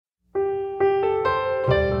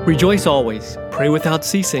Rejoice always, pray without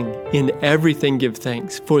ceasing, in everything give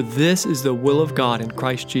thanks, for this is the will of God in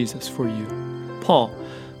Christ Jesus for you. Paul,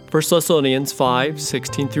 1 Thessalonians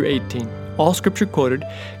 5:16-18. All scripture quoted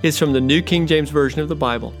is from the New King James Version of the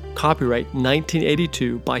Bible, copyright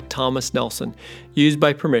 1982 by Thomas Nelson, used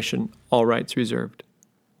by permission, all rights reserved.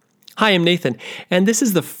 Hi, I'm Nathan, and this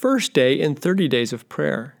is the first day in 30 days of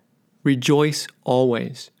prayer. Rejoice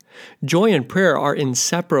always. Joy and prayer are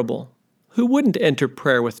inseparable. Who wouldn't enter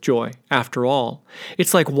prayer with joy, after all?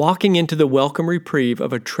 It's like walking into the welcome reprieve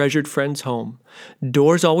of a treasured friend's home,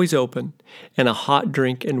 doors always open, and a hot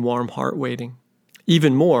drink and warm heart waiting.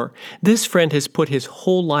 Even more, this friend has put his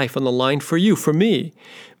whole life on the line for you, for me,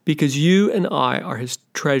 because you and I are his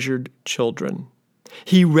treasured children.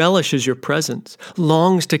 He relishes your presence,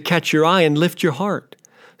 longs to catch your eye and lift your heart.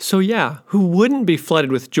 So yeah, who wouldn't be flooded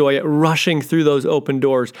with joy at rushing through those open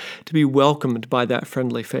doors to be welcomed by that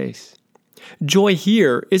friendly face? Joy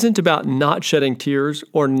here isn't about not shedding tears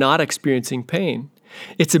or not experiencing pain.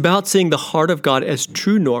 It's about seeing the heart of God as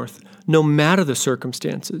true north, no matter the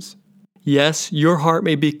circumstances. Yes, your heart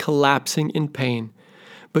may be collapsing in pain,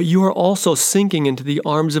 but you are also sinking into the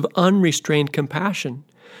arms of unrestrained compassion,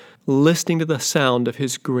 listening to the sound of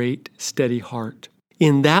His great, steady heart.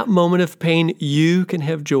 In that moment of pain, you can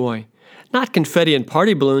have joy, not confetti and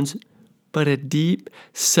party balloons, but a deep,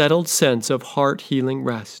 settled sense of heart-healing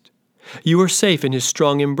rest. You are safe in His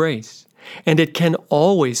strong embrace, and it can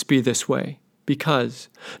always be this way because,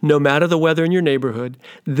 no matter the weather in your neighborhood,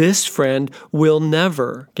 this friend will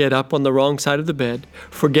never get up on the wrong side of the bed,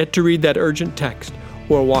 forget to read that urgent text,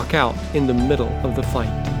 or walk out in the middle of the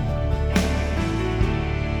fight.